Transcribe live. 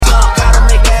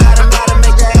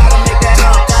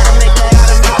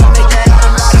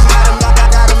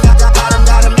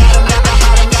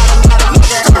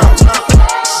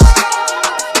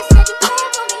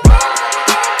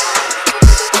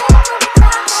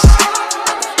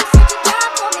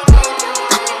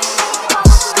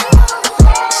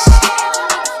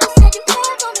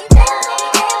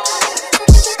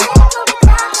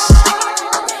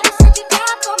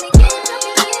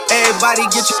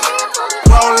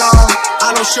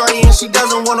shorty and she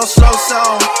doesn't want no slow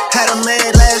song. Had a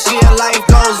man last year, life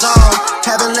goes on.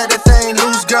 Haven't let the thing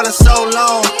loose, girl, in so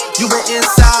long. You been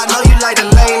inside, know you like to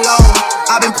lay low.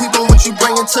 I've been peeping what you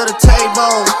bringing to the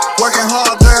table. Working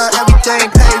hard, girl, everything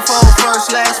paid for.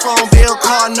 First, last phone bill,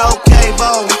 car, no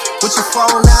cable. With your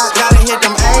phone out, gotta hit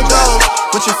them angles.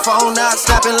 With your phone out,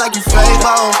 snapping like you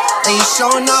Fable. And you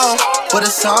showing off, but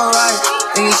it's alright.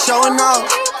 And you showing off,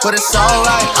 but it's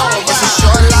alright. It's a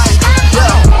short life,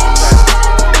 yeah.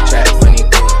 Trap money,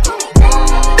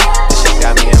 this shit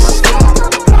got me in my feelings.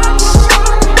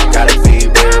 Gotta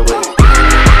be real with it.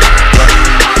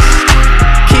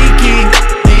 Kiki,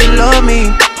 do you love me?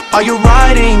 Are you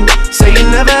riding? Say you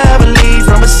never ever leave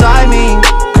from beside me.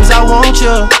 Cause I want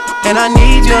you, and I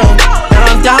need you, and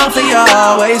I'm down for you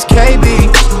always. KB,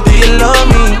 do you love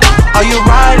me? Are you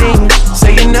riding?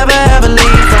 Say you never ever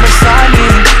leave from beside me.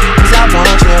 Cause I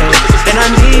want you, and I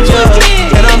need you,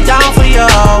 and I'm down for you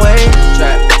always.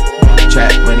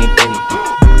 Trap money, penny.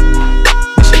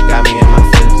 This shit got me in my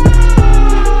feelings.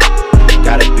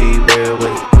 Gotta be real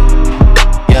with it.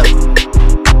 Yeah.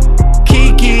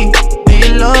 Kiki, do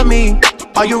you love me?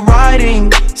 Are you riding?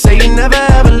 Say you never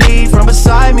ever leave from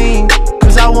beside me.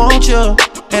 Cause I want you,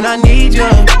 and I need you,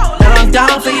 and I'm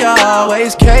down for you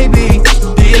always. KB,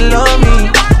 do you love me?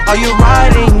 Are you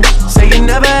riding? Say you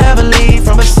never ever leave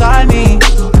from beside me.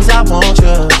 Cause I want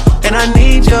you, and I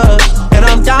need you, and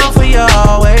I'm down for you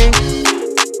always.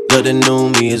 Look, the new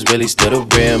me is really still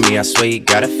the real me. I swear you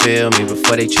gotta feel me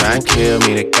before they try and kill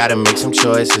me. They gotta make some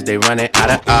choices, they running out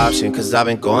of options. Cause I've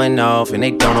been going off and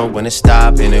they don't know when to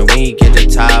stop. And then when you get to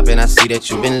top and I see that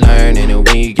you've been learning. And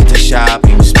when you get to shop,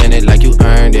 you spend it like you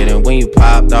earned it. And when you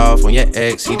popped off on your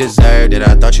ex, he deserved it.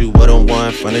 I thought you would've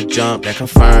won from the jump that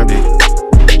confirmed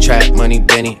it. Trap money,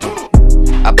 Benny.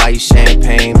 I buy you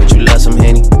champagne, but you love some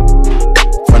Henny.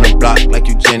 From the block like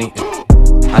you Jenny.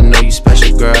 I know you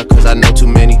special, girl, cause I know too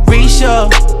many. Risha,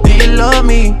 do you love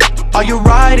me? Are you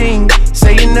riding?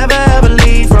 Say you never ever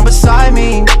leave from beside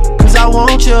me. Cause I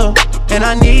want you, and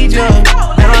I need you,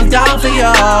 and I'm down for you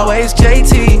always.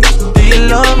 JT, do you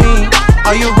love me?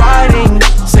 Are you riding?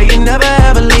 Say you never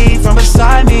ever leave from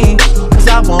beside me. Cause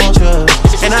I want you,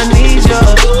 and I need you,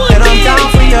 and I'm down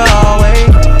for you always.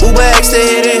 Uber X to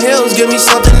Hidden Hills, give me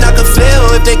something I can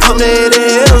feel. If they come to Hidden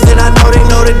Hills, then I know they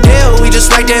know the deal. We just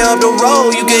right there up the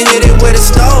road, you can hit it with a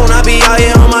stone. I be out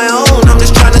here on my own, I'm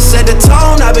just tryna set the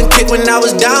tone. I've been kicked when I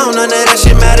was down, none of that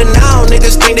shit matter now.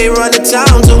 Niggas think they run the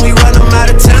town, till we run them out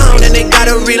of town. And they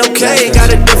gotta relocate, got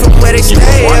a different where they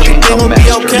stay. Everything will be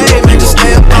okay, man, just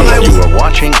stay up on my way. You are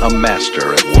watching a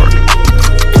master at work.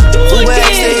 Uber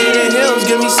X to Hidden Hills,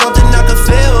 give me something I can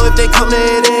feel. If they come to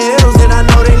Hidden Hills, then I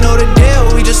know they know the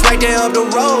deal. We just right there up the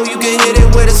road, you can hit it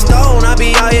with a stone. I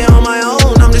be out here on my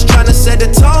own, I'm just tryna set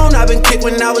the tone. I've been kicked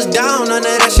when I was down, none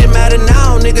of that shit matter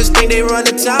now. Niggas think they run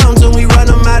the town, till we run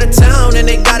them out of town. And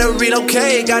they gotta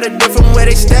relocate, got a different where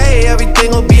they stay.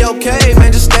 Everything will be okay,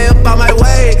 man, just stay up on my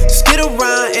way. Skid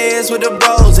around ends with the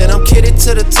bros, and I'm kidded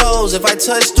to the toes. If I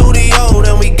touch studio,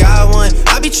 then we got one.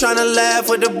 I be tryna laugh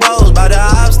with the bros, by the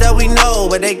ops that we know,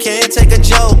 but they can't take a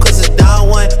joke, cause it's down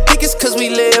one. Think it's cause we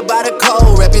live by the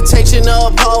code, reputation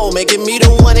uphold, making me the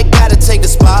one that gotta take the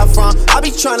spot from. I be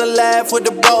tryna laugh with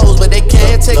the bros, but they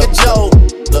can't take a joke.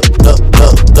 Look,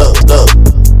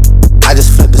 I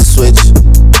just flipped the switch.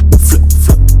 Flip.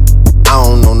 I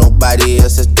don't know nobody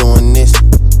else that's doing this.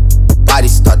 Body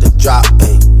start to drop,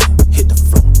 ayy, hit the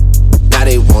floor. Now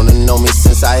they wanna know me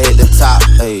since I hit the top,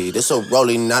 ayy. This a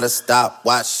rolling, not a stop.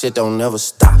 Watch shit don't never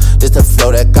stop. This the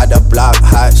flow that got the block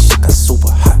hot. Shit got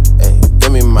super hot, ayy.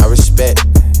 Give me my respect,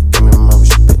 give me my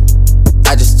respect.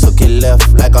 I just took it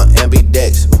left like on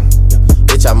ambidex.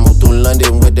 Bitch, I moved through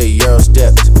London with the Euro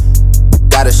steps.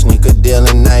 Got a sneaker deal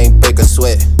and I ain't break a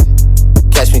sweat.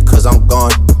 Catch me cause I'm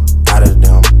gone, out of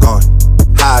there I'm gone.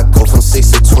 How I go from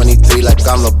 6 to 23 like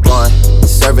I'm LeBron.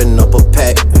 Serving up a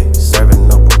pack,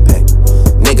 serving up a pack.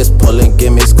 Niggas pulling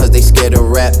gimmicks cause they scared to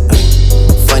rap.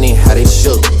 Funny how they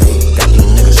shook, got these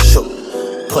niggas shook.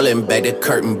 Pulling back the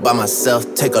curtain by myself,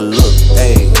 take a look,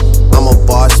 ayy. I'm a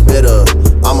bar spitter,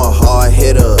 I'm a hard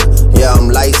hitter. Yeah, I'm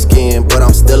light skinned, but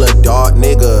I'm still a dark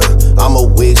nigga. I'm a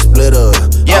wig splitter,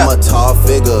 I'm a tall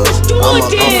figure. I'm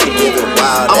unforgiving,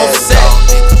 wild ass dog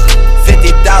nigga.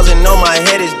 50,000 on my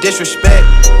head is disrespect.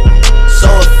 So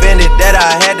offended that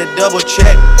I had to double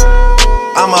check.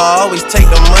 I'ma always take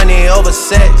the money over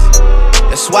sex.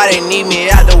 That's why they need me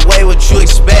out the way, what you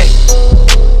expect.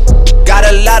 Got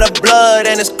a lot of blood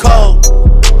and it's cold.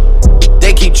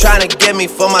 They keep trying to get me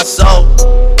for my soul.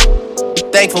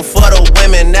 Thankful for the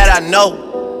women that I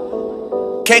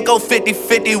know. Can't go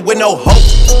 50-50 with no hope.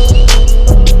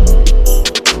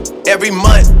 Every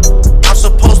month, I'm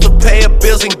supposed pay her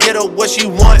bills and get her what she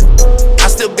want. I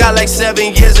still got like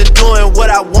 7 years of doing what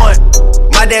I want.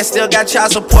 My dad still got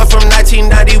child support from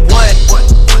 1991.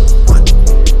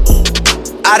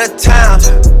 Out of town,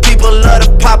 people love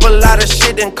to pop a lot of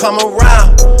shit and come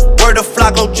around. Word to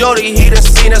Flacco Jody, he done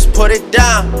seen us put it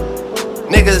down.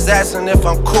 Niggas asking if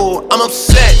I'm cool, I'm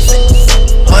upset.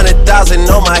 100,000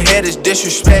 on my head is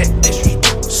disrespect.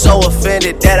 So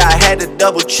offended that I had to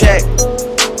double check.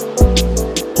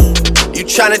 You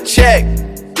tryna check?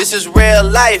 This is real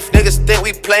life, niggas think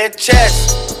we playing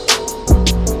chess.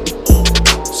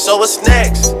 So what's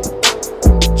next?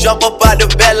 Jump up out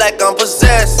the bed like I'm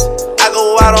possessed. I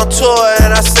go out on tour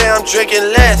and I say I'm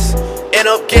drinking less. End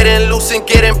up getting loose and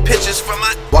getting pictures from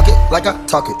my. Walk it like I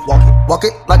talk it. Walk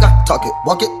it like I talk it.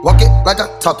 Walk it like I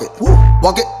talk it. Woo.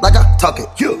 Walk it like I talk it.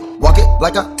 You. Walk it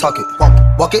like I talk it.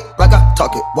 Walk it like I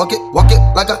talk it. Walk it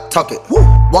like I talk it. Woo.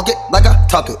 Walk it like I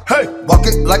talk it. Hey. Walk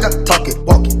it like I talk it.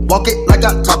 Walk it like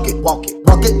I talk it. Walk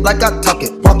it like I talk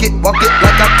it. Walk it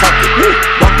like I talk it. Woo.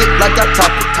 Walk it like I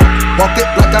talk it. Walk it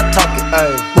like I talk it.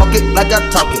 Hey. Walk it like I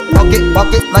talk it. Walk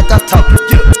it like I talk it.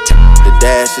 The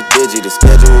dash a digi, the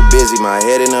schedule busy. My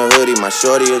head in a hoodie, my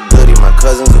shorty a goodie. My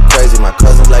cousins are crazy, my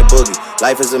cousins like boogie.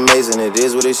 Life is amazing, it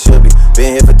is what it should be.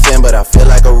 Been here for 10, but I feel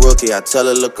like a rookie. I tell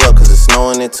her look up, cause it's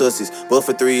snowing in Tootsies. Booked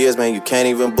for 3 years, man, you can't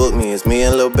even book me. It's me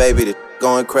and Lil Baby, the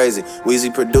going crazy.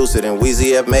 Weezy produced it and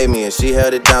Weezy F made me, and she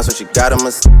held it down, so she got him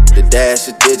a. The dash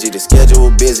a digi, the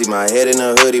schedule busy. My head in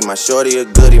a hoodie, my shorty a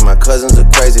goodie. My cousins are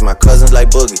crazy, my cousins like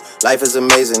boogie. Life is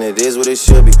amazing, it is what it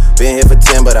should be. Been here for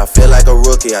 10, but I feel like a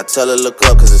rookie. I tell her look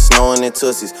up, cause it's snowing in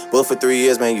Tootsies. Booked for 3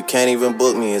 years, man, you can't even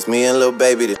book me. It's me and Lil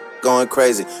Baby, the going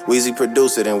crazy. Weezy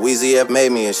produced it and Weezy F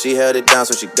made me, and she held it down,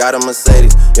 so she got a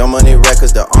Mercedes. Young Money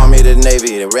Records, the Army, the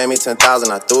Navy. They ran me 10,000,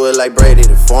 I threw it like Brady.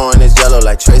 The foreign is yellow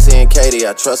like Tracy and Katie.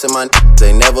 I trust in my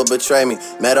they never betray me.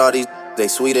 Met all these they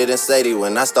sweeter than Sadie.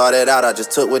 When I started out, I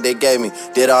just took what they gave me.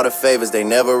 Did all the favors, they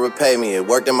never repay me. It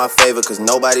worked in my favor, cause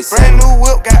nobody said. Brand new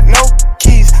whip, got no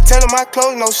keys. Tell them my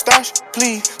clothes, no starch,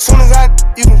 please. Soon as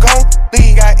you can go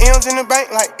leave. Got M's in the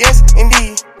bank, like yes,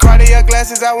 indeed. Cartier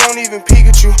glasses, I won't even peek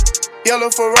at you.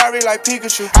 Yellow Ferrari like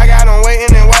Pikachu. I got him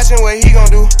waiting and watching what he gon'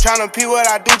 do. Tryna pee what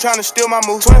I do, tryna steal my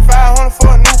moves. 2,500 for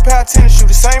a new pair of tennis shoes.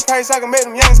 The same price I can make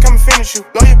them youngins come and finish you.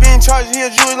 Lawyer being charged, he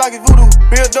a jewelry like a voodoo.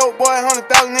 Real dope boy, 100,000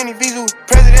 in the Vizu.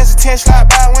 President's 10 slide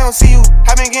by, we don't see you.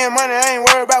 I been getting money, I ain't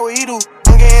worried about what he do.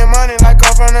 I'm getting money like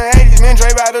I'm from the 80s. Man, Dre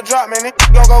about to drop, man, they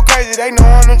gon' go crazy. They know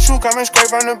I'm the truth, coming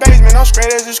straight from the basement. I'm straight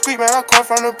as a street, man, I come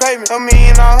from the pavement. A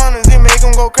million all hundreds, it make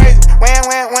them go crazy. Wham,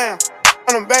 wham, wham.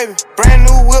 On them, baby. Brand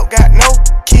new whip, got no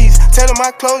keys. Tell them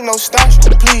my clothes, no starch,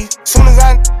 please. Soon as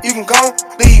you can go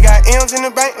leave. Got M's in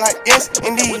the bank, like yes,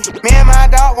 indeed. Me and my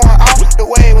dog going off the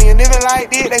way. When you living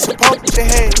like this, they supposed to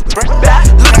hate.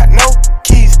 Got no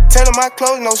keys. Tell them my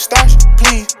clothes, no starch,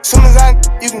 please. Soon as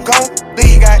you can go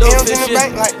leave. Got M's in the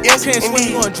bank, like yes,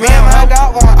 indeed. Me and my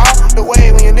dog going off the way.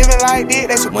 When you living like this,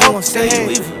 they supposed to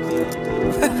hate.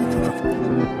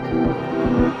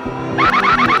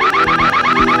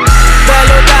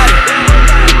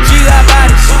 She got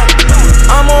bodies.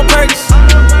 I'm on Perkins.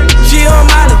 She on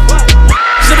Molly.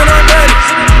 Sippin' on dirty.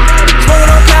 Smoking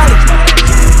on Cali.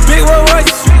 Big Rolls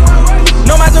Royce.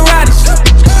 No Maseratis.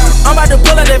 I'm about to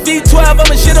pull out that V12.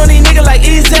 I'ma shit on these niggas like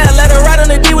Ezel. Let her ride on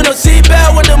the D with no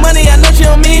seatbelt. With the money, I know she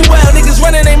don't mean well. Niggas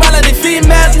running they mouth like they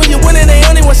females. When you winning, they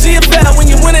only want see it fail. When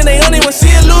you winning, they only want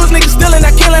see it lose. Niggas stealing,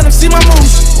 I can't let them see my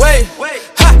moves. Wait,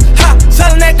 ha, ha,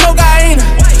 selling that cocaine.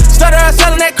 Started out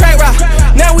selling that crack rock.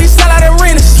 Now we sell out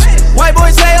arenas. White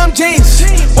boys say I'm genius.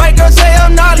 White girls say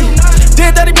I'm naughty.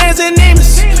 Did 30 bands in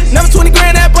Nemus. Never 20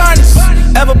 grand at Barnes.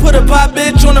 Ever put a pop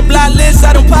bitch on the block list?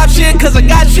 I don't pop shit, cause I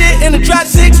got shit in the drop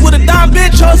 6 with a dumb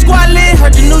bitch. Whole squad lit.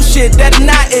 Heard the new shit, that is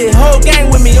not it. Whole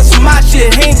gang with me, on some my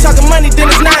shit. He ain't talking money,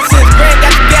 then it's nonsense. Brand got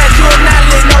the gas, you are not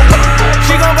lit, no way.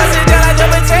 She gon' bust it down like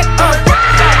double tech, all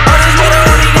this water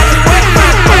only got you wet,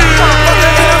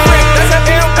 that's a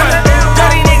damn one.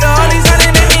 Dirty nigga, all these other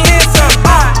make me handsome.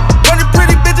 Bunch of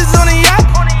pretty bitches on the yacht.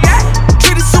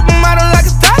 Treat a supermodel like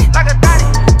a thotty.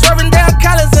 Swerving down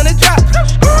collars in the drop.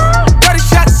 30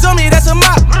 shots on me, that's a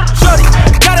mop. Shorty,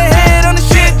 got her head on the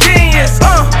shit, genius.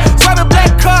 Swiping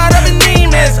black card up in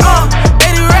Nemus.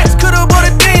 80 racks could've bought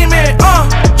a demon.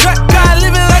 Truck guy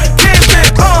living like a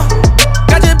kingpin.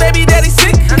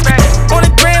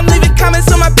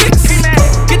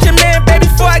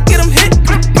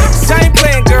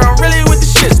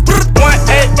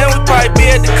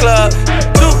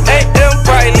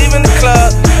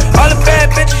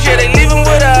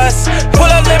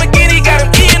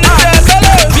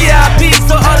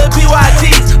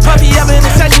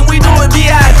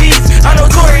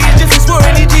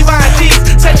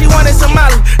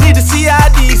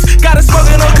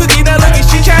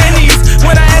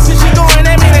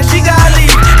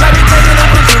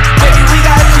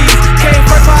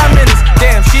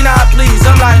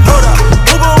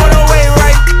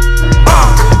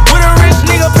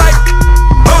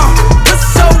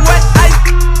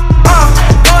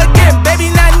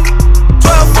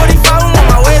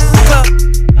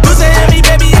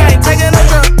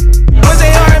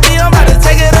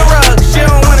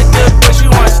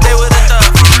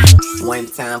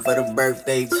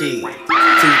 birthday cheese. 2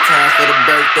 times for the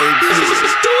birthday cheese.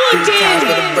 3 times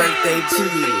for the birthday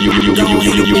cheese.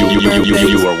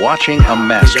 You are watching a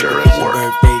master at work.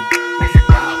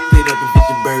 Get up if it's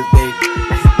your birthday.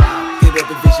 Get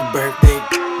up if it's your birthday.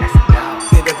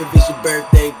 Get up if it's your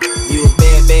birthday. You a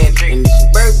bad and it's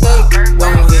your birthday. Go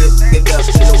ahead, get up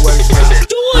in the worst way.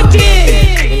 Do it again.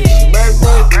 And it's your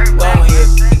birthday. Go ahead,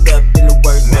 get up in the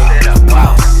worst way.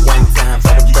 Wow. 1 time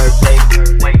for the birthday.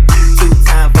 2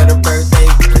 times for the birthday.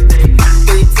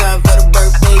 3 times for the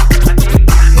birthday.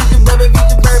 It's your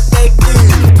birthday.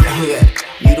 Yeah,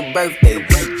 you the birthday.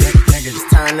 It's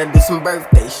time to do some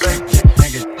birthday shit.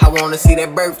 I wanna see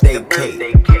that birthday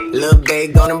cake. Lil'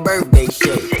 babe on a birthday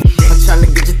shake. I'm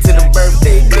tryna get you to the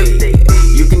birthday bed.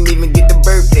 You can even get the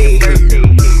birthday hit.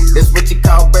 That's what you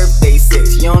call birthday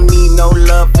sex. You don't need no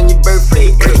love in your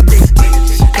birthday ex.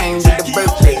 She came with the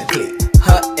birthday clip.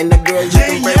 Her and the girl you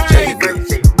can birthday bitch.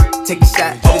 Take a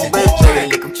shot at his birthday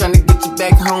lick. I'm tryna get you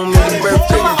back home in the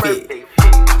birthday fit.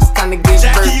 It's time to get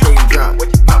birthday drunk.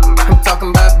 I'm talking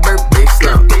about birthday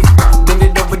slump. Bend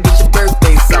it over, get your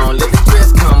birthday song. Let the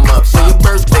dress come up, show your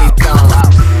birthday thong.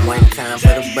 1 time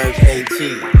for the birthday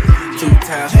cheese. 2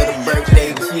 times for the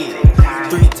birthday cheese.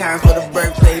 3 times for the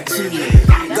birthday cheese.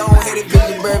 Go ahead and get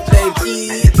your birthday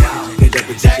cheese. Get up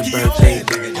and get your birthday.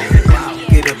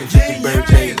 Get up and get your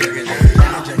birthday.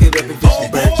 Get up and get your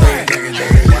birthday.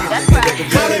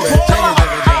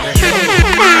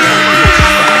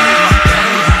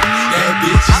 That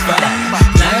bitch is fine.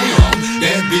 Damn,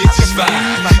 that bitch is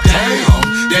fine. Damn,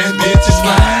 that bitch is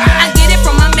fine. I get it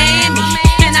from my mammy,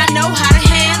 and I know how to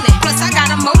handle it. Plus I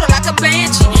got a motor like a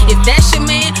banshee. If that's your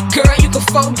man, girl, you can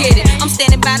forget it. I'm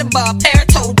standing by the bar,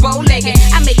 parrot-toed, bow-legged.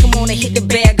 I make him wanna hit the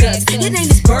bare guts. It ain't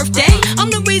his birthday, I'm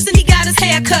the reason he got his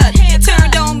hair cut.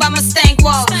 Turned on by my stank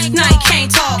wall. Now he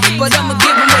can't talk, but I'ma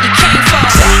give him what he came for.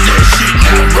 Drop that shit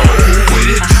now, roll with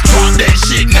it. Drop that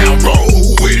shit now, roll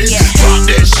with it. Drop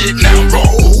that shit now,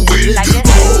 roll with it.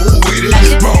 Roll with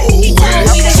it, roll with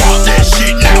it. Drop that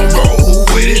shit now, roll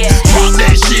with it. Drop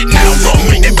that shit now, roll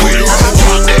with it.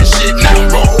 Drop that shit now,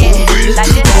 roll with it.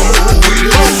 Roll with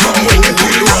it, roll with it.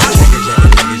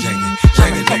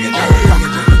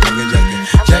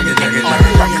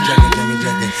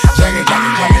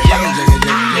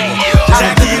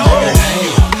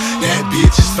 That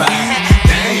bitch is fine.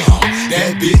 Damn,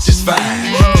 that bitch is fine.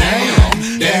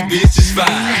 Damn, that bitch is fine.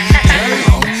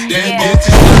 Damn, that bitch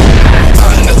is fine.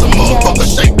 Fine as a motherfucker,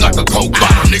 shaped like a coke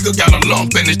bottle. Nigga got a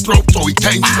lump in his throat so he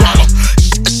can't swallow.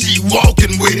 She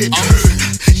walking with it.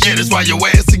 Yeah, that's why your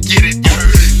ass to get it.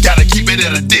 Gotta keep it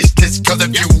at a distance, cause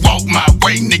if you walk my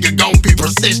way, nigga gon' be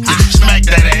persistent. Smack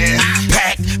that ass,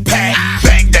 back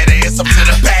that ass up to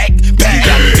the back. You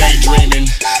got me daydreaming,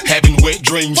 having wet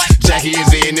dreams. Jackie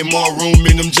is in and more room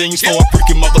in them jeans for a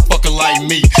freaking motherfucker like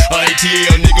me. A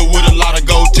ATL nigga with a lot of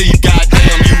gold teeth.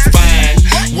 Goddamn, you fine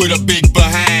with a big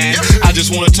behind. I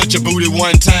just wanna touch your booty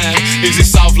one time. Is it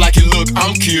soft like it look?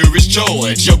 I'm Curious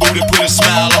George. Your booty put a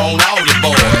smile on all the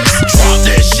boys. Drop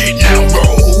that shit now,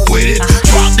 roll with it.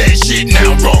 Drop that shit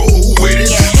now, roll with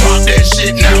it. Drop that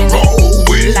shit now, roll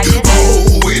with it.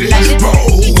 Roll with it,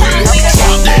 roll with it.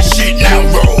 Drop that shit now,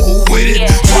 roll with it.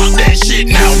 Drop that shit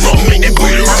now, roll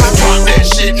with it. Drop that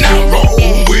shit now, roll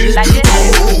with it.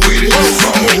 Roll with it, roll with it.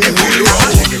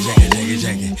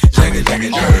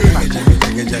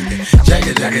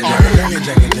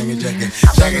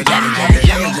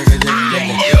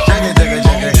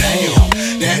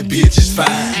 That bitch is fine.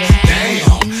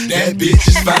 Damn, that bitch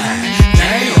is fine.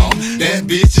 Damn, that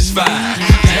bitch is fine.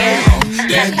 Damn,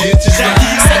 that bitch is fine.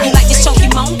 Say you like this chunky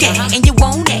monkey, and you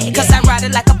want it, cause I ride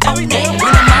it like a pony.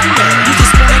 When I'm on it, you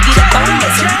just wanna get a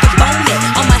bonus, so you can bone it.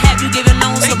 I'ma have you giving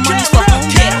loans of money for home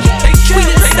debt. Queen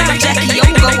of the South, Jackie, yo,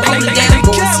 go on the down.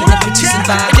 Boys see the bitches and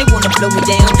vibe, they wanna blow me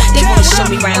down. They wanna show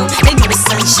me round, they know the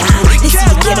sunshine. They see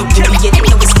the ghetto beauty, yeah, they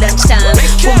know it's lunchtime.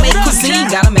 Homemade cuisine,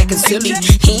 got him acting silly.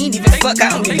 He ain't even fuck,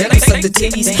 I only let him suck the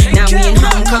titties. Now we in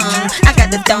Hong Kong, I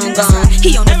got the thong on.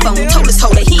 He on the phone, told his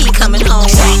hoe that he ain't coming home.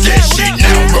 Drop that shit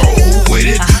now, roll with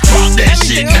it. Drop that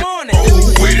shit now, roll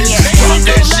with it. Drop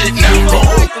that shit now, roll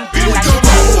with it.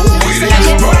 Roll with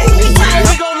it, roll with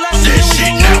it. Drop that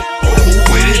shit now, roll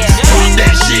with it. Drop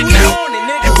that shit now,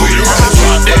 and with it.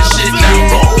 Drop that shit now,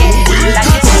 roll with it.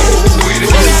 Roll with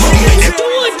it, roll with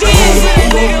it.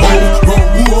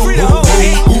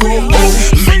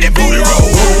 Make that booty roll. Make that booty roll.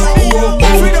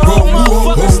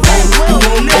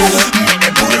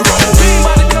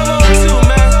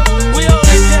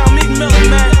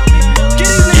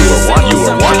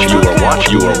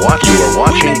 You are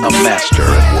watching a master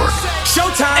at work.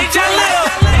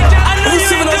 Showtime.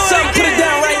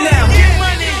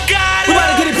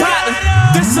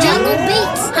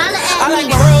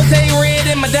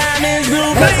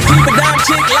 Keep a damn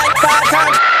chick like 5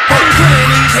 times. Hope you killing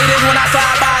these haters when I fly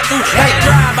by through. Like a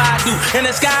drive-by do, and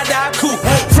the skydive coupe.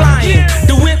 Flying,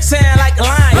 the whip sound like a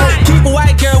lion. Keep a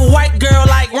white girl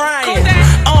like Ryan.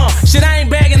 Shit, I ain't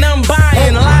bagging, I'm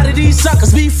buying. A lot of these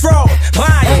suckers be fraud,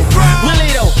 lying.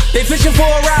 Really though, they fishing for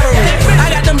a robbery.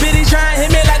 I got them bitties trying to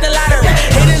hit me like the lottery.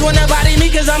 Haters wanna body me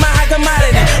cause I'm a high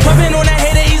commodity. Puffin' on that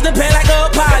hater, ease the pen like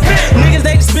a apology. Niggas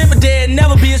they can spit but they'll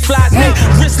never be as fly as me.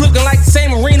 Wrist looking like the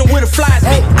same arena where the flies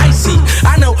be. Icy,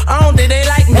 I know, I don't think they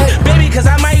like me. Baby, cause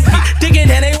I might be thinking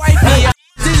that they wife me.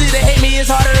 It's easy to hate me, it's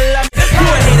harder to love me. You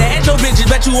a hater, and your bitches,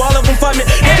 bet you all of them fuck me.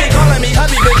 They be calling me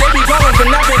hubby, but they be calling for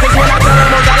nothing. Cause when I tell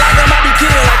them I like them, I be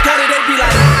killing like Cuddy, they be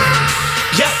like,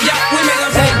 yup, we make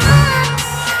them say,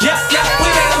 yup, we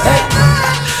make them say,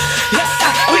 yup,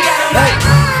 we got them like,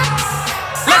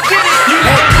 let's get it. You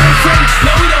like that boyfriend?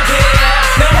 No, we don't care.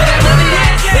 Now where that money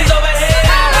at? It's over here.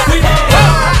 We both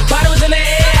bottles in the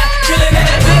air, chilling in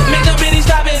that bit, make them bitties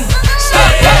stopping. 4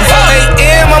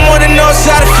 a.m. I'm on the north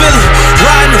side of Philly,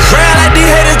 riding around like these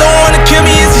haters don't wanna kill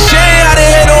me. It's a shame how they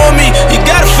hate on me. You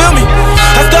gotta feel me.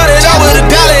 I started out with $1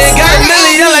 and got $1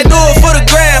 million. Like do it for the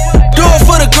gram, do it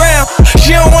for the gram.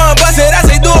 She don't wanna bust it, I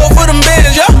say do it for them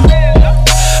bands, yo.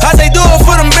 I say do it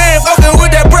for them bands. Fucking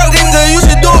with that broke nigga, you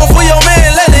should do it for your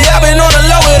man. Lately I been on the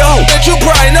low with a hoe that you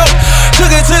probably know.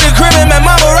 Took it to the crib and met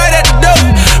mama right at the door.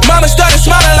 Mama started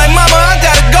smiling like mama, I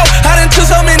gotta go. I done took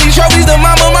so many trophies to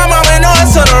mama, my mama know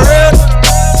it's on the real.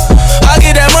 I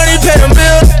get that money, pay them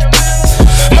bills.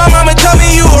 My mama tell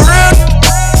me you a real,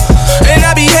 and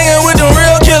I be hanging with them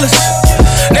real killers.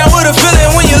 Now what a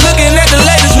feeling when you're looking at the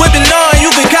latest whipping on,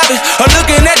 you can copy. Or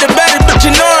looking at the baddest bitch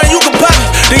you know you can pop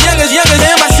it. The youngest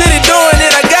in my city doing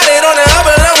it. I got it on the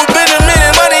upper line with Benjamin,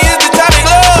 and money is the topic,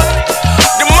 Lord.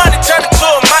 The money turned into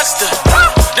a monster.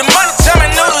 The money turned me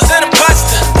noodles in a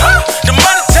pasta. The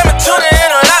money turned me tuna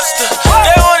in a lobster.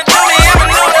 They wanna do me, I'm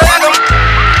a noodle like a.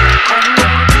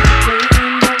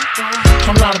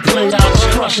 I'm not a player, I just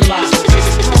crush a lot.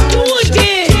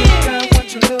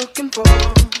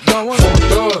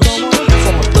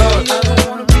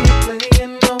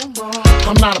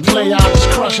 I'm not a player, I just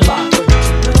crush a lot.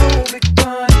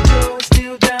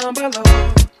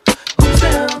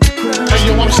 Hey,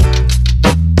 yo,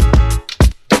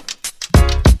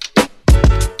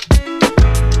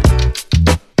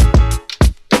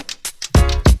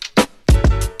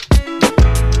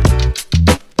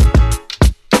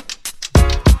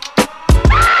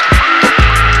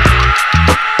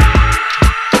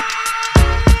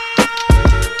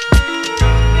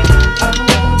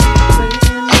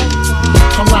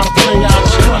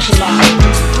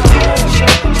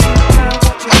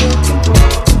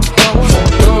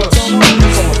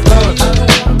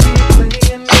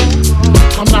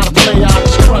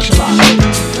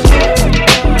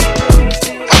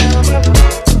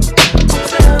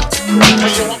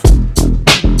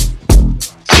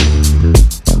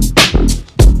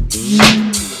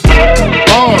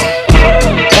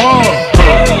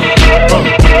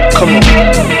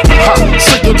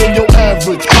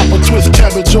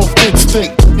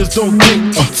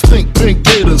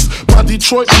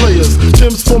 Detroit players,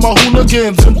 Tim's for my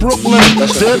hooligans in Brooklyn.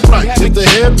 Dead right, hit the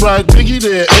head right, Biggie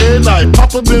there, air night.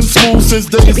 Papa been smooth since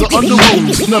days of under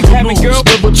rules. Never lose,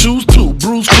 never choose to.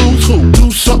 Bruise, cruise who?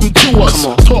 Do something to us.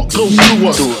 Talk, go through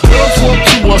us. Girls want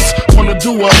to us, wanna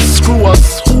do us, screw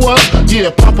us. Who us?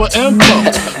 Yeah, Papa and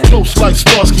Pump. Close like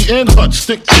Starsky and Hutch,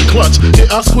 stick to clutch.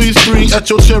 Yeah, I squeeze 3 at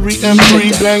your cherry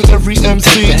M3. Bang every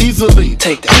MC easily.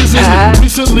 Take that.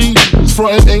 Recently,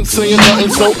 frontin' ain't saying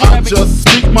nothing, so I just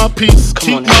speak my peace.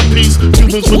 Keep my peace,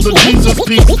 Cubans with the Jesus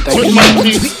peace. With my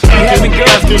peace,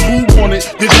 asking who want it,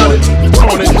 you got it, you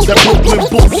want it. That Brooklyn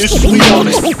book is sweet on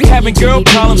it. Be having girl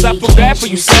problems, I feel bad for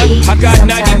you, son. I got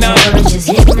 99.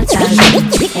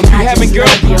 Having girl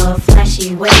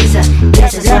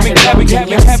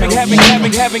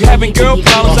having girl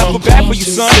problems, I feel bad for you,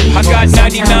 son. I got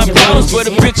 99 problems, but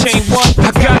a bitch ain't one.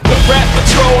 I got the rap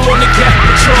patrol on the Gap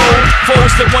Patrol.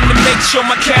 Foes that want to make sure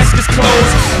my casket's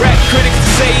closed. Rap critics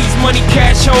say he's money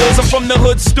cash holes. I'm from the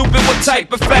hood, stupid, what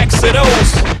type of facts are those?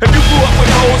 If you grew up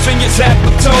with hoes and your zap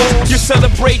of toes, you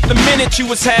celebrate the minute you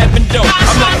was having dope.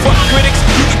 I'm like, fuck critics,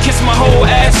 you can kiss my whole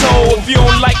asshole. If you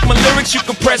don't like my lyrics, you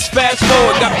can press fast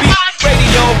forward. Got beat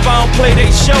radio if I don't play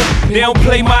they show. They don't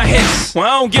play my hits, well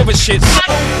I don't give a shit.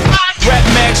 Rap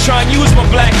mags try and use my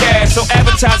black ass so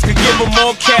advertisers could give them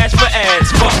more cash for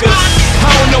ads. Fuckers, I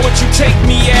don't know what you take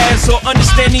me as or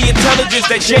understand the intelligence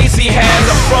that Jay-Z has.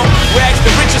 I'm from rags,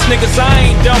 the richest niggas, I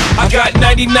ain't dumb. I got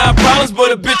 99 problems, but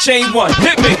a bitch ain't one.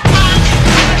 Hit me.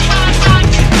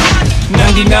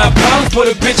 99 99 problems, but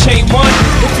a bitch ain't one.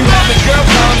 If you having girl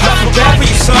problems, I feel bad for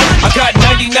you, son. I got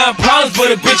 99 problems,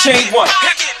 but a bitch ain't one. I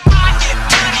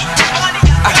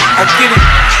get it.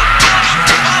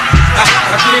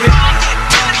 I get it.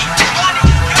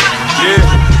 Yeah.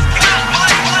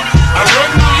 I run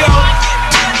New York.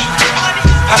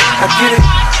 I get it.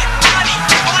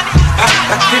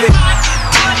 I get it.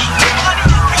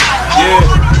 Yeah.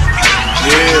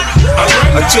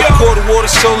 I took quarter water,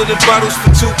 sold it in bottles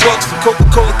for $2. The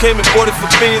Coca-Cola came and bought it for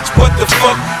beans. What the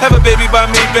fuck? Have a baby by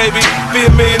me, baby. Be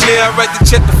a millionaire, I write the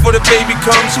check before the baby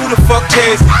comes. Who the fuck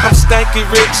cares? I'm stanky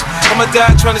rich. I'ma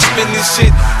die trying to spin this shit.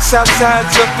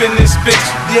 Southside's up in this bitch.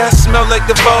 Yeah, I smell like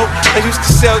the Vogue. I used to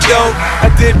sell dope.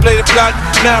 I did play the block,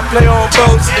 now I play on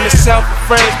boats. In the south of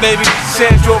France, baby.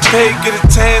 Sandro Pay, get a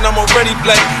tan, I'm already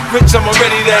black. Rich, I'm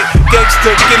already that.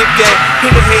 Gangster, get it that. Hit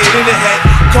the head, in the hat.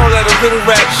 Call that a little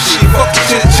rap shit. Fuck the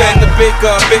chit chat, the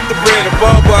baker, bake the bread. The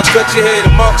barber, I cut your head.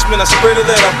 The marksman, I spread a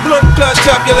letter. Blood clot,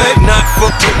 chop your leg. Not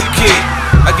fuck with the kid.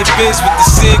 I get biz with the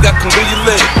cig, I can where you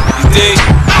live. You dig?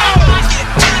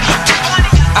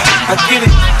 I get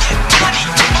it.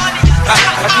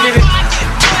 I get it.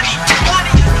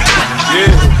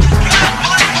 Yeah.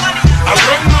 I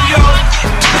run New York.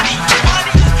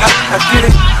 I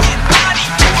get it.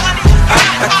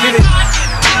 I get it.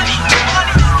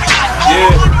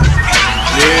 Yeah.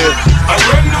 I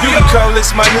run New York. You can call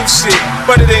this my new shit,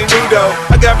 but it ain't new though.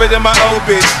 I got rid of my old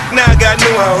bitch, now I got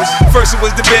new hoes. First it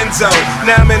was the Benzo,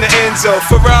 now I'm in the Enzo.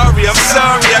 Ferrari, I'm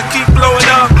sorry, I keep blowing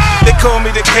up. They call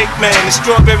me the cake man, the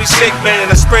strawberry shake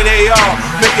man. I spray the AR,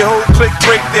 make your whole clique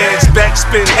break dance.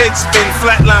 Backspin, head spin,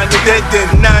 flatline, you're dead then.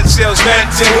 9 shells,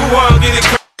 Mac 10, who wanna get it?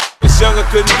 Was young, I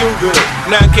couldn't do good.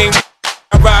 Now I can't.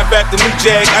 I ride back the new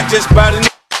Jag, I just bought a new.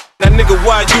 Now nigga,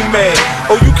 why you mad?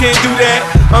 Oh, you can't do that?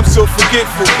 I'm so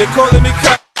forgetful. They calling me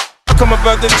cop. I come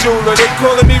about the jeweler, they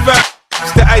calling me rock.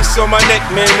 It's the ice on my neck,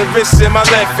 man, the wrist in my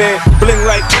left hand. Bling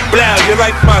like blow, you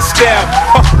like my style.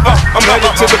 I'm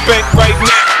headed to the bank right now.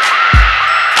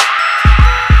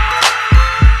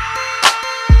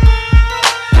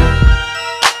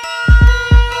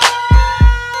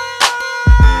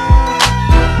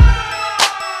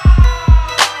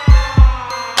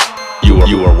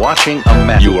 You are watching a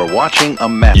mess. You are watching a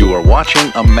mess. You are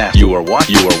watching a mess. You are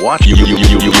watching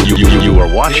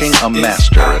a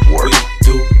master at work.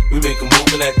 We make a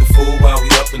move and act the fool while we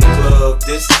up in the club.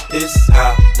 This is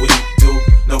how we do.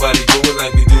 Nobody do it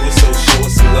like we do it, so show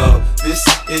us some love. This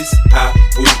is how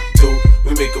we do.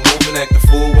 We make a move and act the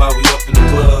fool while we up in the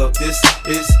club. This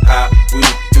is how we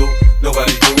do.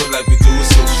 Nobody do it like we do it,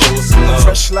 so show us some love.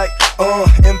 Fresh like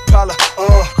Impala,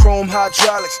 chrome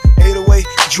hydraulics, 808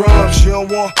 drums. You don't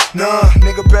want none,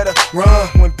 nigga better run.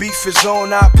 When beef is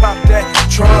on, I pop that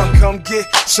drum. Come get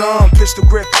some pistol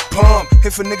grip pump.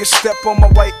 If a nigga step on my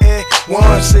white air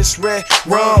once, it's red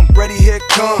rum. Ready, here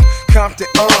come Compton,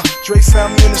 Dre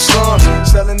found me in the slums,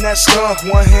 selling that skunk.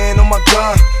 One hand on my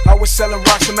gun. I was selling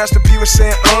rocks and Master P was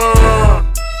saying,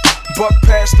 buck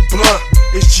past the blunt.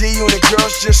 It's G and the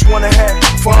girls just wanna have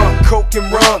fun. Coke and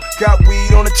rum, got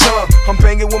weed on the tongue. I'm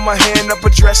banging with my hand up a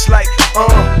dress like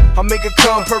I make it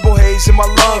come, purple haze in my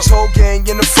lungs. Whole gang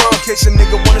in the front, case a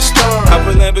nigga wanna stun. I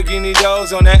put Lamborghini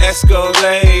doors on that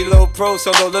Escalade. Low pro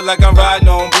solo, look like I'm riding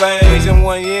on blades. In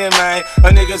 1 year, man,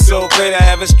 a nigga so great. I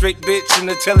have a straight bitch in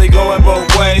the telly going both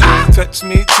ways. Touch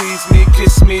me, tease me,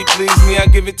 kiss me, please me. I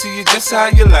give it to you just how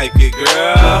you like it,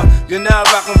 girl. You're now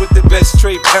rocking with the best,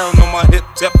 straight pound on my hip,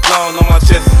 Teflon on my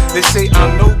chest. They say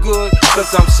I'm no good,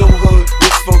 cause I'm so hood.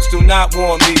 Rich folks do not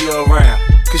want me around.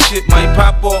 Cause shit might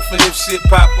pop off, and if shit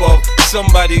pop off,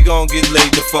 somebody gon' get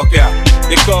laid the fuck out.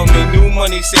 They call me new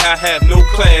money, say I have no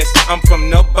class. I'm from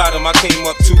the bottom, I came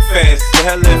up too fast. The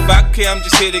hell if I care, I'm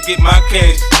just here to get my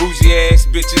cash. Bougie ass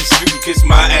bitches, you can kiss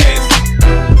my ass.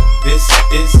 This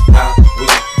is how we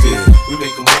do. We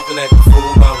make a move and act the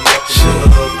fool while we up in the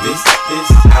club. This is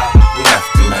how we have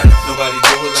to. Nobody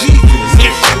do it like we do it, so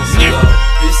show some love.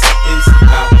 This is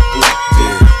how we do.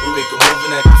 We make a move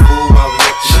and act the fool while we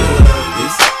up in the club.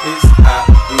 This is how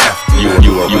we have to.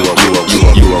 You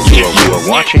are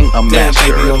watching a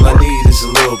master. Baby, all I need is a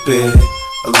little bit of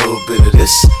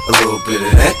this, a little bit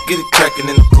of that. Get it crackin'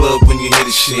 in the club when you hear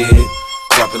the shit.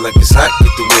 Drop it like it's hot,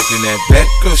 get the work in that back.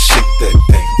 Girl, shake that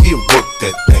thing, yeah, work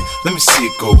that thing. Let me see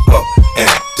it go up and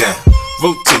down.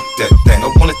 Rotate that thing. I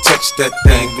wanna touch that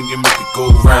thing when you make it go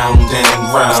round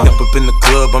and round. Step up in the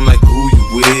club, I'm like, who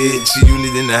you with? See you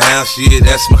in the house, yeah,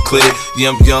 that's my clique.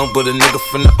 Yeah, I'm young, but a nigga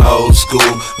from the old school.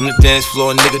 On the dance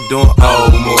floor, a nigga doing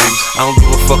old moves. I don't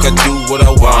give a fuck, I do what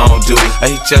I want to. I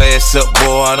hit your ass up,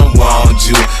 boy, I don't want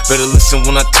you. Better listen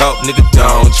when I talk, nigga,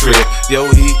 don't trip. Yo,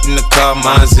 heat in the car,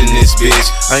 mine's in this bitch.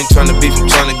 I ain't tryna beef, I'm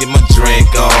tryna get my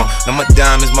drink on. Now my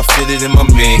diamonds, my fitted, and my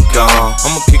mink on.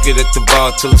 I'ma kick it at the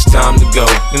bar till it's time to go.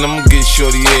 Then I'ma get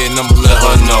shorty here and I'ma let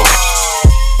her know.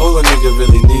 All a nigga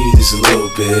really need is a little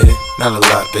bit. Not a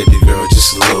lot, baby girl,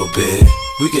 just a little bit.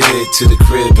 We can head to the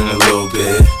crib in a little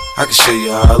bit. I can show you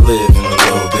how I live in a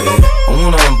little bit. I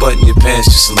wanna unbutton your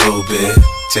pants just a little bit.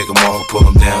 Take them off, pull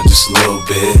them down just a little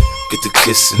bit. Get the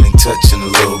kissing and touching a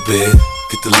little bit.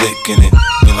 Get the licking it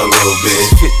in a little bit.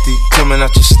 50 coming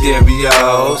out your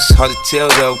stereos. Hard to tell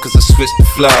though, cause I switched the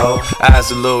flow. Eyes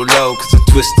a little low, cause I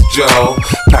twist the jaw.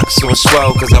 Pockets on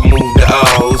swole, cause I move the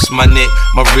O's. My neck,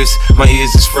 my wrist, my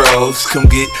ears is froze. Come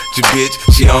get your bitch,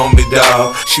 she on me,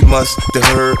 dawg. She must have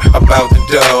heard about the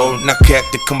dough. Now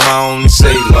Captain, come on and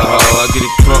say la ho. I get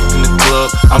it crunk in the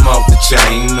club, I'm off the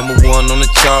chain. Number one on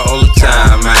the chart all the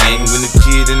time, man. When the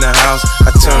kid in the house,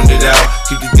 I turned it out.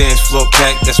 Keep the dance floor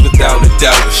packed, that's without a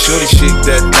doubt. Shorty shake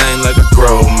that thing like a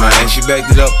pro, man. She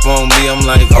backed it up on me, I'm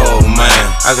like, oh man.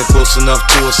 I got close enough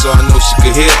to her so I know she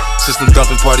could hear. System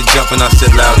thumping, party jumping, I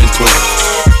said loud and clear.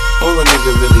 All a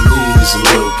nigga really need is a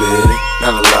little bit.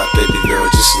 Not a lot, baby girl,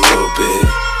 just a little bit.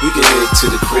 We can head to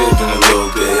the crib in a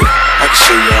little bit. I can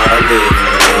show you how I live in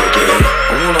a little bit.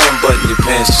 I wanna unbutton your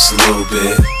pants just a little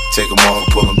bit. Take them off,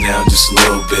 pull them down just a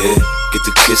little bit. Get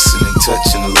the kissing and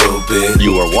touching a little bit.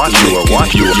 You are watching a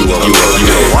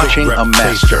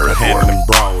master at work.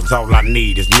 Brawls. All I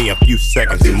need is me a few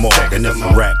seconds and more, and it's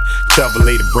a rap. Tell the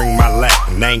lady bring my lap,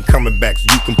 and they ain't coming back, so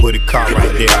you can put a car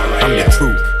right there. I'm the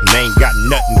truth, and they ain't got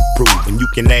nothing to prove. And you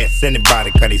can ask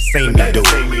anybody, cause they seen me do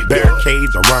it.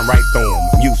 Barricades, I run right through them,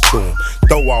 I'm used to them.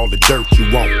 Throw all the dirt you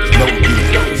want, there's no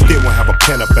use. Still won't have a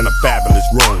pen up in a fabulous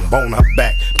room. Bone her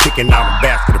back, picking out a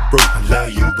basket of fruit. I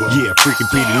love you, bro. Yeah, freaking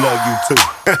Petey love you too.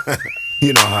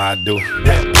 You know how I do.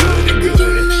 That good. You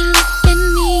may look at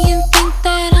me and think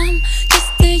that I'm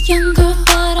just a young girl,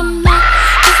 but I'm not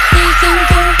just a young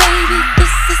girl, baby.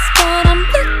 This is what I'm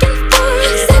looking for.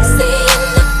 Sexy,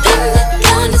 independent,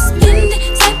 kinda splendid,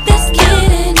 type that's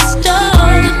getting it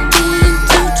started. I'm feeling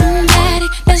too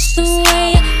dramatic, that's the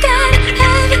way I gotta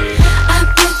have it. I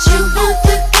bet you want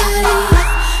the body,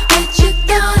 bet you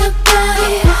got a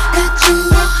body, got you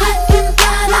all hot and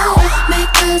bothered,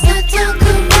 make us not talk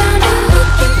around.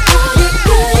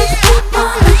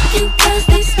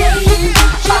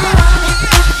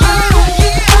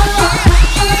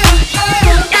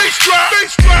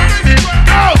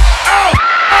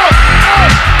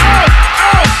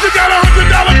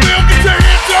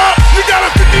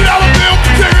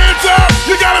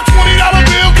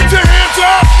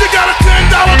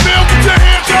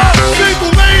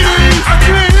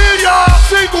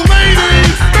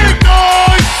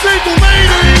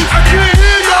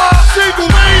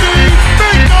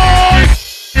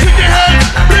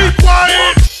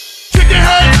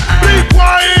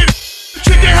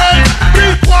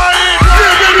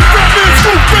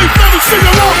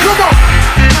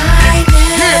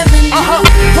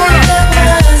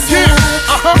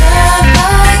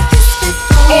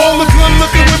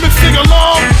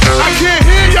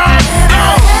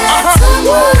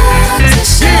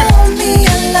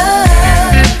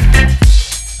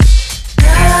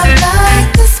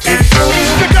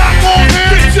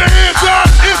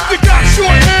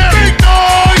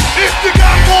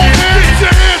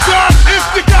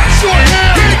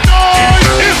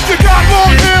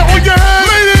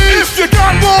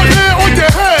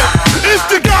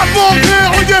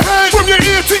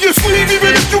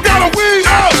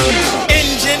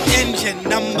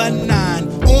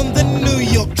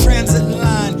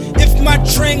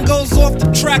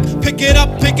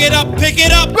 Pick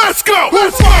it up. Let's go.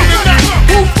 Who's fucking tonight?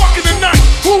 Who fucking tonight?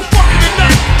 Who fucking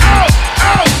tonight? Out,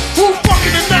 out. Who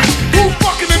fucking tonight? Who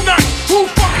fucking tonight? Who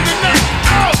fucking tonight?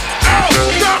 Out, out.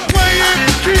 Stop playing,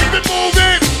 keep it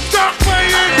moving. Stop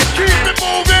playing, keep it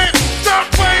moving. Stop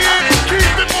playing,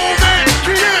 keep it moving.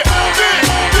 Keep it moving,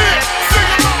 moving.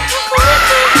 Sing along.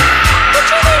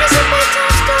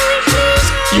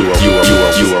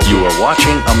 You are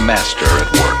watching a master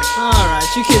at work. All right,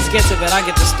 you kids get to bed. I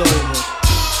get the storyboard.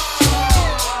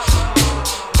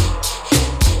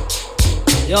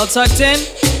 Y'all tucked in?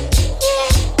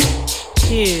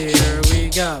 Here we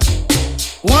go.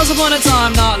 Once upon a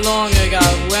time, not long ago,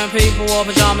 when people wore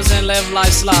pajamas and lived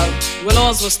life slow, where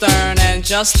laws were stern and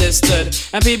justice stood,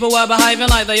 and people were behaving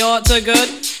like they ought to good,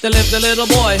 There lived a little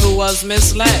boy who was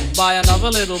misled by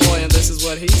another little boy, and this is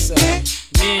what he said.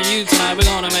 Me and you tonight, we're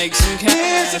gonna make some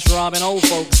cash, robbing old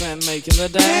folks and making the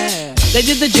dash. They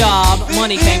did the job,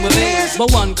 money came with ease, but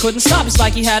one couldn't stop, it's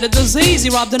like he had a disease. He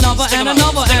robbed another and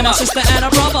another, and a sister and a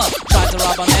brother. Tried to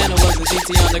rob a man who was a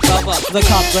GT undercover. The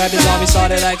cop grabbed his arm, he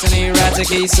started acting erratic.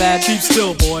 He said, keep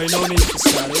still boy, no need for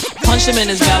static. Punched him in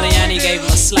his belly and he gave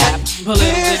him a slap. But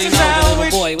little did he know the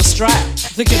little boy was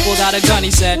strapped. The kid pulled out a gun,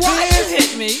 he said, why you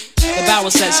hit me? The barrel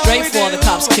set straight for the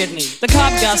cop's kidney. The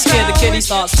cop got scared, the kid he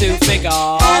starts to figure,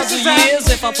 odds of years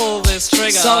if I pull this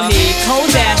trigger. So he cold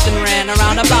dashed and ran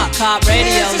around the block. Cop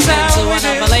radios into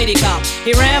another lady cop.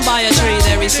 He ran by a tree,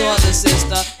 there he saw the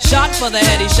sister. Shot for the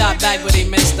head, he shot back but he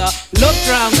missed her. Looked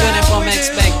round good and from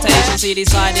expectations, he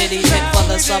decided he'd hit for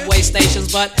the subway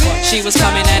stations. But she was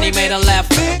coming and he made a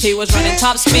left. He was running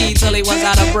top speed till he was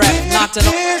out of breath. Knocked it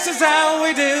off. This is how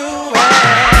we do it.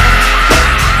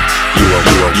 You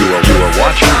are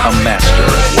watching a master at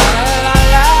work.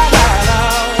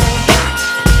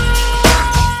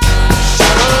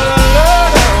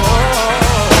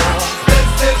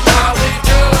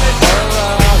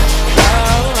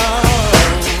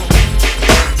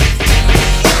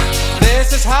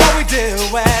 This is how we do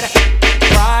it.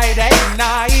 Friday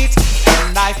night,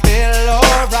 and I feel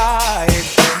alright.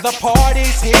 The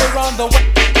party's here on the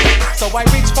way, so I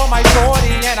reach for my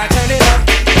 40 and I turn it up.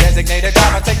 Designated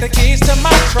driver, take the keys to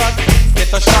my truck. Hit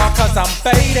the shop cause I'm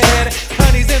faded.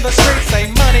 Honey's in the streets,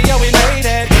 say money, yo, we made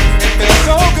it. It feels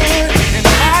so good in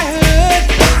my hood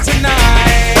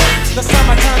tonight. The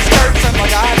summertime skirts and the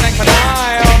guys ain't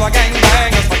tonight. All the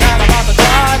gangbangers forgot about the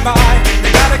drive-by. You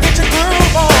gotta get your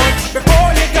groove on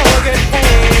before you go get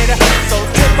paid. So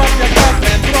tip up your cup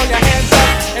and throw your hands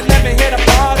up and let me hear the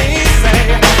party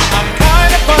say, I'm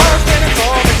kinda buzzed and it's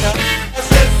all because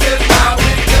this is how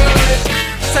we do it.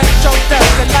 Central does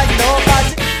it like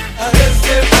nobody. This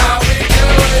is how we do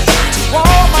it. To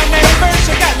all my neighbors,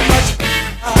 you got much.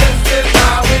 This is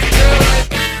how we do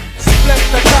it. Split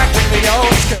the track with the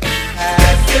old school.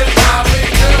 This is how we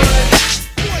do it.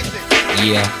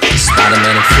 Yeah,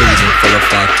 Spider-Man and freezing full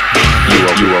effect.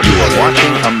 You are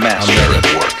watching a master at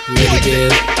work. You ready,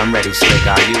 dude? I'm ready, Slick.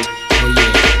 Are you? Oh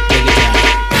yeah, take it down.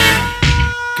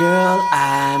 Girl,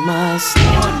 I must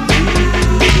warn you,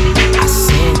 I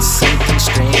sense something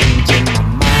strange in my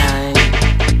mind.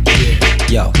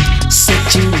 Yo,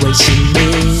 Situation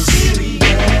is serious.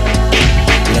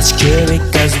 Let's cure it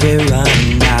cause we're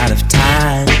running out of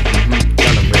time.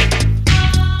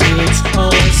 It's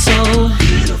all so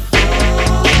beautiful.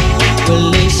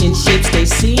 Relationships they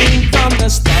seem from the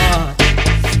start.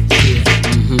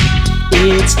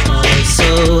 It's all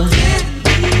so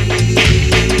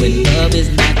when love is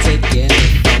not together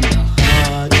from the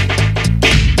heart.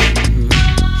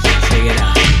 Check it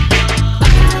out.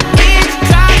 It's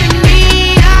driving me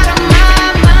out of my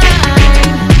mind.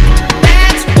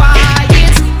 That's why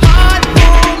it's hard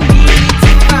for me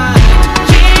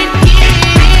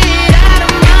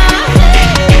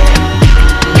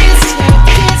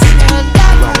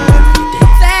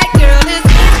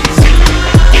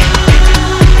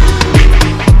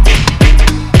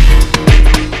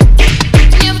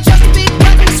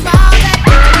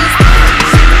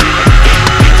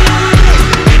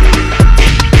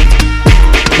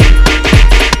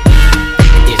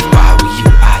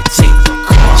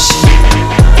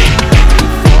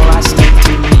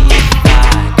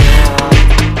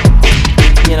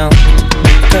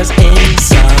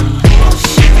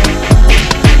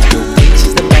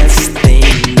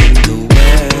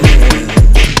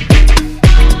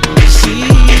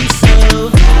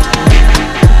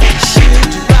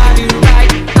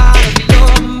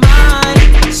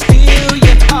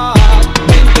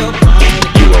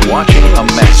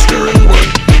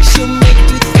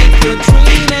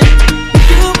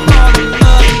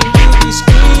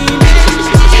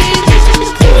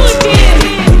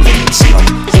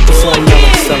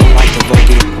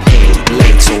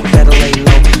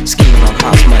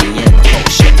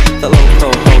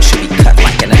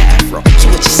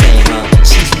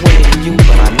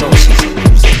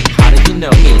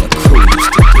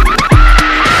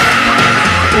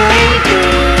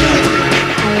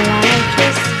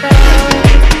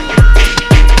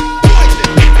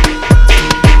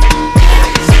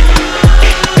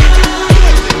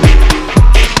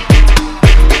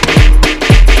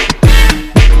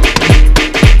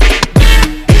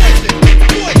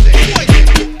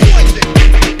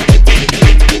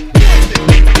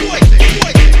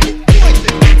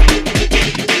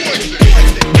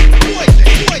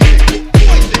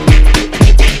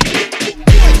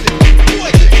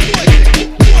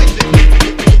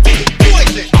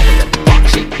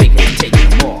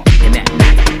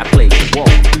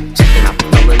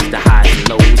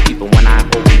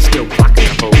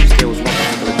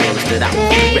it out for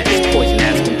the rest. Poison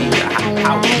ass can be with a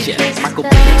hot chest. Michael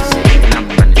Jackson, and I'm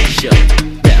running the show.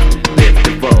 Live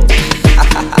the road.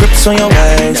 Grips on your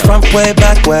waist, front way,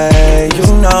 back way. You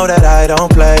know that I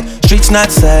don't play. Streets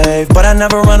not safe, but I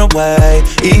never run away,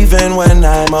 even when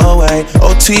I'm away.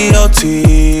 OT,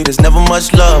 OT, there's never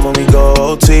much love when we go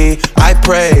OT. I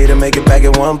pray to make it back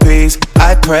in one piece.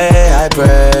 I pray, I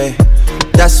pray.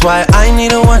 That's why I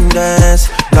need a one dance.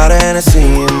 Got a Hennessy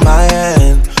in my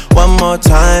hand. One more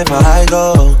time before I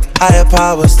go. Higher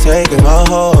powers taking a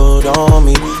hold on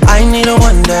me. I need a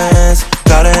one dance.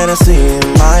 Got a Hennessy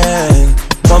in my hand.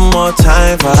 One more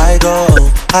time before I go.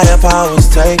 Higher powers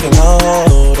taking a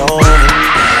hold on me.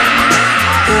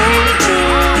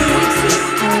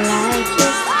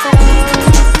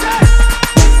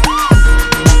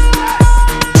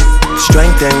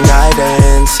 Strength and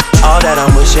guidance, all that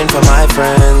I'm wishing for my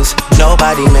friends.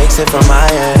 Nobody makes it from my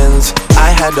ends.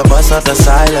 I had to bust up the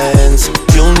silence.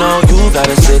 You know you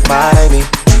gotta stick by me.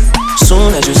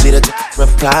 Soon as you see the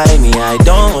reply me, I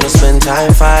don't wanna spend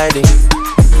time fighting.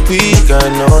 We got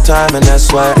no time and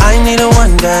that's why I need a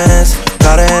one dance.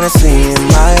 Got a Hennessy in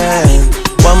my hand.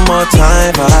 One more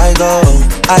time before I go.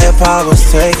 Higher powers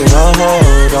taking a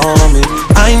hold on me.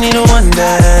 I need a one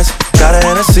dance. Got a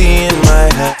Hennessy in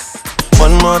my hand.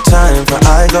 One more time before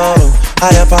I go.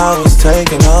 Higher powers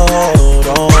taking a hold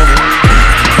on me.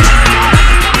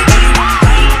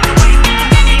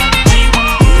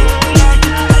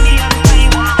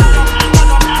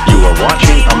 You are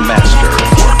watching a master at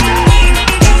work.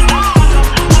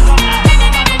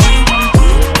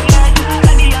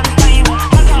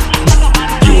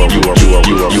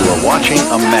 You are watching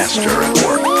a master at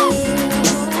work.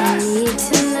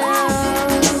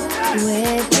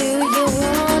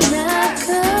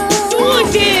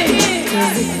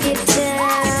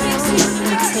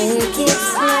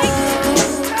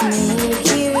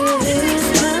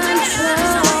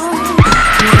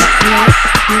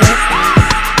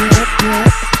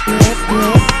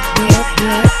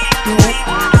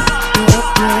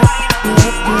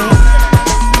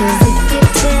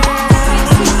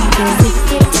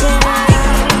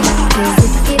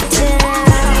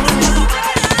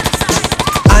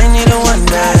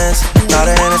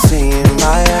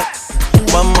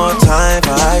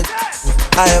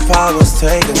 Higher powers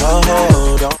taking a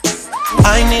hold on.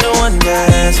 I need a one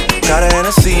dance. Got a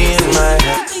Hennessy in my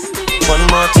head. One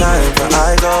more time before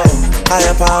I go.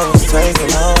 Higher powers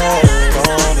taking a hold on.